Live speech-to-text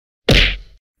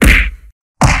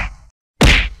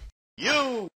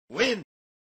Win!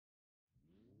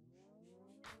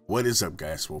 What is up,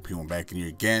 guys? Well, people, back in here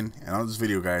again, and on this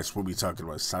video, guys, we'll be talking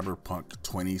about Cyberpunk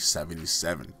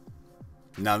 2077.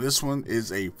 Now, this one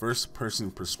is a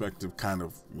first-person perspective kind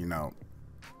of,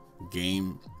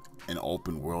 game, an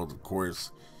open world, of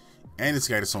course, and it's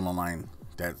got its own online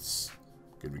that's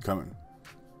gonna be coming.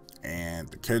 And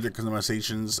the character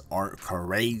customizations are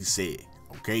crazy,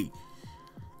 okay?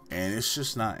 And it's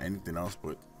just not anything else,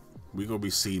 but we're gonna be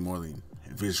seeing more than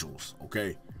visuals,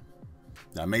 okay?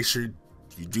 Now, make sure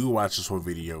you do watch this whole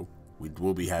video. We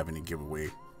will be having a giveaway,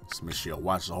 so make sure y'all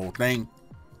watch the whole thing.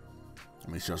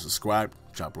 Make sure you subscribe,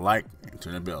 drop a like, and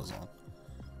turn the bells on.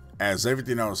 As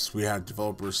everything else, we have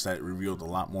developers that revealed a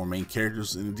lot more main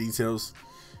characters in the details,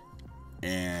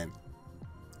 and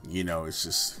it's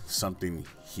just something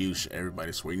huge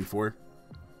everybody's waiting for.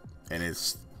 And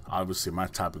it's obviously my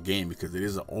type of game because it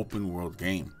is an open world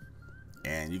game,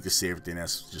 and you can see everything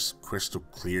that's just crystal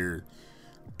clear,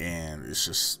 and it's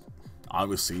just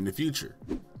obviously in the future.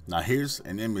 Now, here's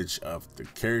an image of the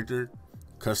character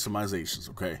customizations,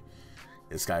 okay?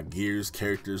 It's got gears,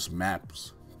 characters,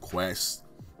 maps, quests.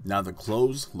 Now, the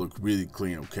clothes look really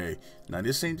clean, okay? Now,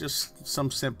 this ain't just some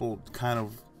simple kind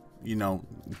of,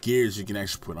 gears you can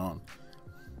actually put on.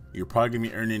 You're probably gonna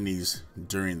be earning these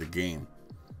during the game.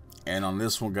 And on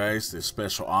this one, guys, there's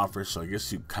special offers, so I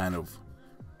guess you kind of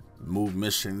move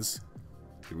missions,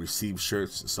 you receive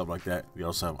shirts and stuff like that. We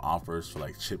also have offers for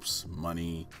like chips,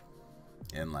 money,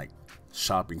 and like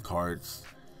shopping carts.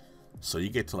 So you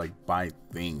get to like buy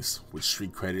things with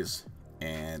street credits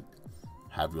and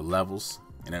have your levels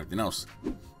and everything else.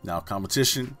 Now,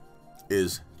 competition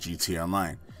is GTA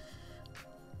Online.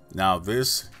 Now,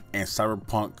 this and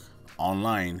Cyberpunk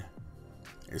Online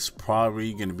is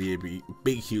probably going to be a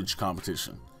big, huge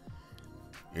competition.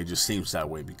 It just seems that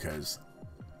way because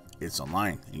it's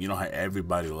online, and you know how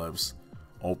everybody loves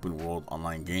open world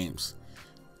online games.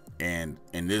 And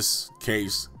in this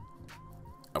case,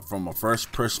 from a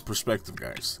first person perspective,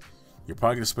 guys, you're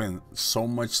probably gonna spend so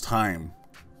much time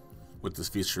with this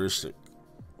futuristic,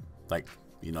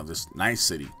 this nice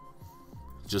city,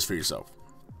 just for yourself.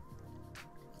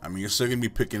 I mean, you're still gonna be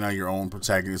picking out your own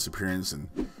protagonist appearance and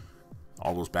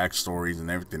all those backstories and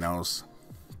everything else,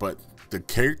 but the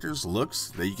characters'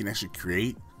 looks that you can actually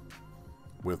create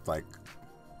with, I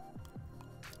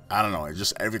don't know, it's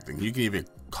just everything. You can even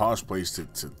cosplays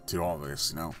to all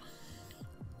this,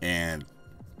 and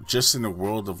just in the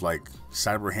world of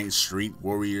cyber hate street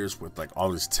warriors with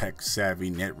all this tech savvy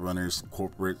net runners,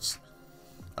 corporates,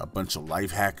 a bunch of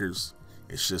life hackers.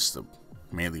 It's just a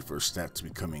mainly first step to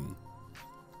becoming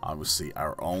obviously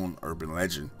our own urban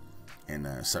legend in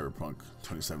Cyberpunk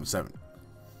 2077.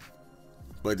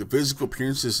 But the physical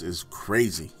appearances is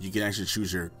crazy. You can actually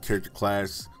choose your character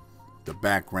class. The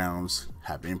backgrounds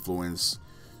have influence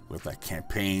with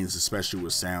campaigns, especially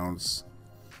with sounds,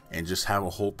 and just have a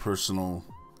whole personal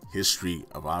history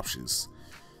of options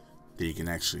that you can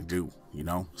actually do,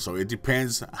 So it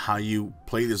depends how you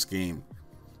play this game.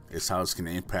 It's how it's going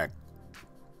to impact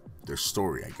their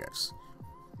story, I guess.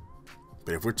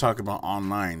 But if we're talking about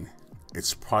online,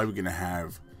 it's probably going to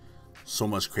have so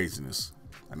much craziness.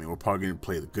 I mean, we're probably going to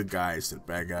play the good guys, the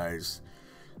bad guys.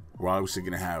 We're obviously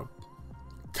going to have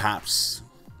cops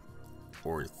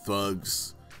or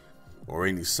thugs or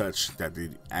any such that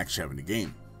they actually have in the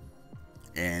game.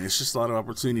 And it's just a lot of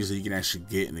opportunities that you can actually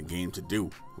get in the game to do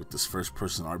with this first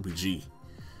person RPG,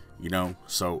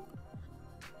 So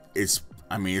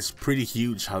it's pretty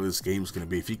huge how this game is going to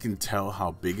be. If you can tell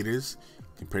how big it is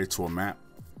compared to a map,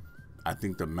 I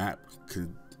think the map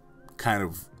could kind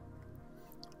of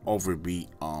overbeat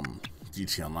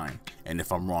GTA Online. And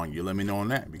if I'm wrong, you let me know on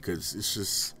that, because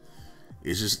it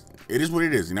is what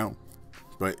it is,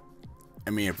 But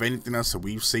I mean, if anything else that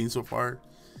we've seen so far,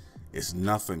 it's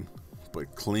nothing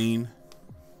but clean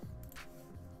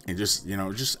and just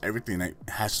everything that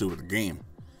has to do with the game.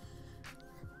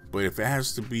 But if it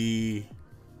has to be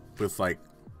with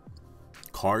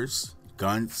cars,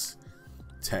 guns,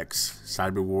 techs,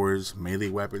 cyber wars,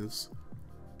 melee weapons,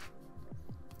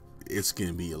 it's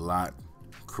gonna be a lot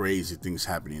crazy things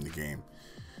happening in the game.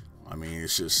 I mean,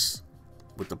 it's just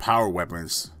with the power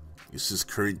weapons, it's just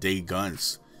current day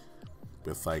guns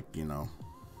with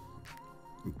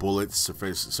bullets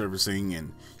surfacing,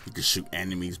 and you can shoot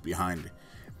enemies behind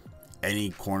any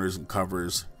corners and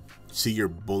covers. See your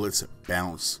bullets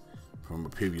bounce from a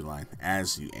PV line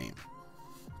as you aim.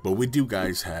 But we do,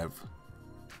 guys, have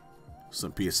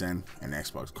some PSN and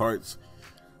Xbox cards,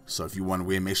 so if you want to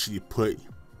win, make sure you put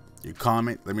your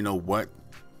comment. Let me know what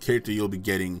character you'll be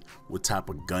getting, what type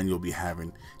of gun you'll be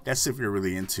having. That's if you're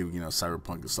really into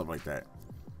Cyberpunk and stuff like that.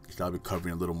 because I'll be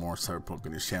covering a little more Cyberpunk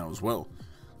in this channel as well.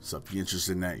 So if you're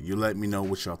interested in that, you let me know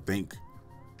what y'all think,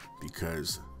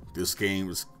 because this game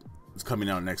is coming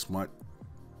out next month,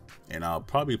 and I'll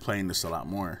probably be playing this a lot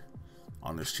more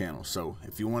on this channel. So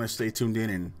if you want to stay tuned in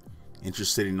and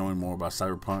interested in knowing more about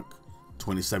Cyberpunk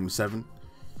 2077,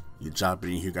 you drop it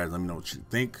in here, guys. Let me know what you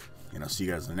think, and I'll see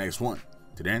you guys in the next one.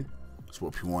 Till then, it's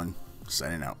P1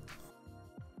 signing out.